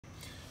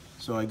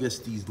So I guess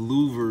these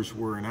louvers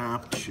were an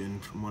option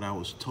from what I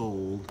was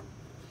told.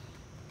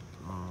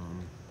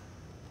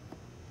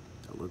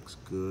 That looks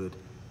good.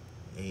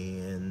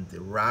 And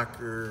the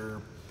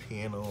rocker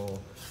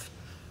panel,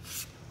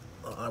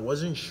 I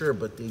wasn't sure,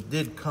 but they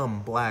did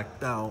come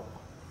blacked out.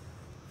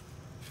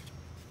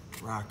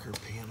 Rocker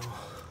panel.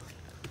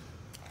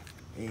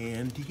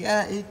 And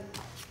yeah,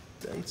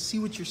 I see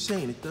what you're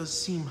saying. It does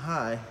seem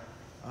high.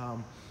 I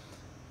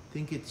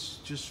think it's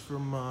just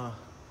from,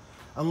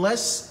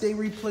 unless they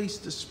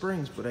replaced the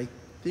springs, but I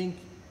think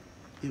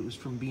it was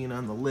from being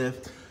on the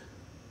lift.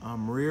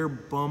 Rear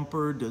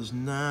bumper does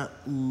not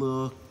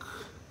look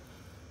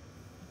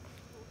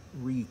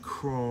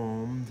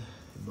re-chromed.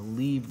 I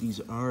believe these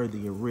are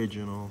the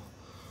original.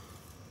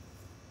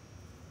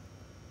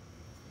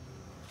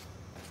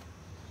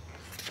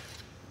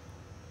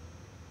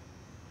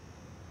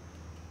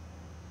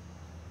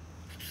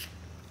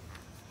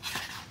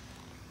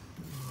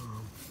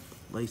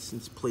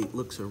 License plate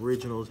looks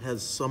original. It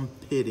has some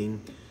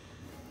pitting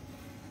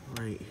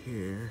right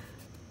here.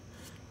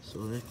 So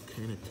that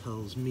kind of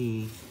tells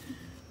me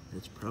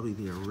it's probably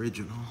the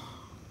original.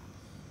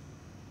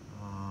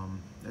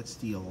 That's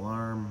the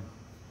alarm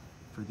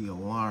for the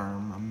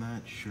alarm. I'm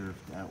not sure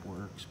if that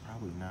works.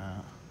 Probably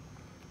not.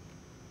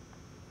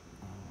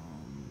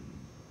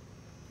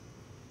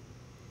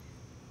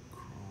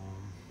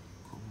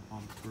 Chrome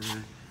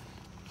bumper.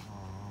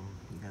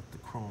 You got the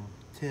chrome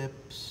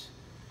tips,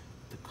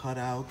 the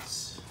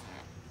cutouts.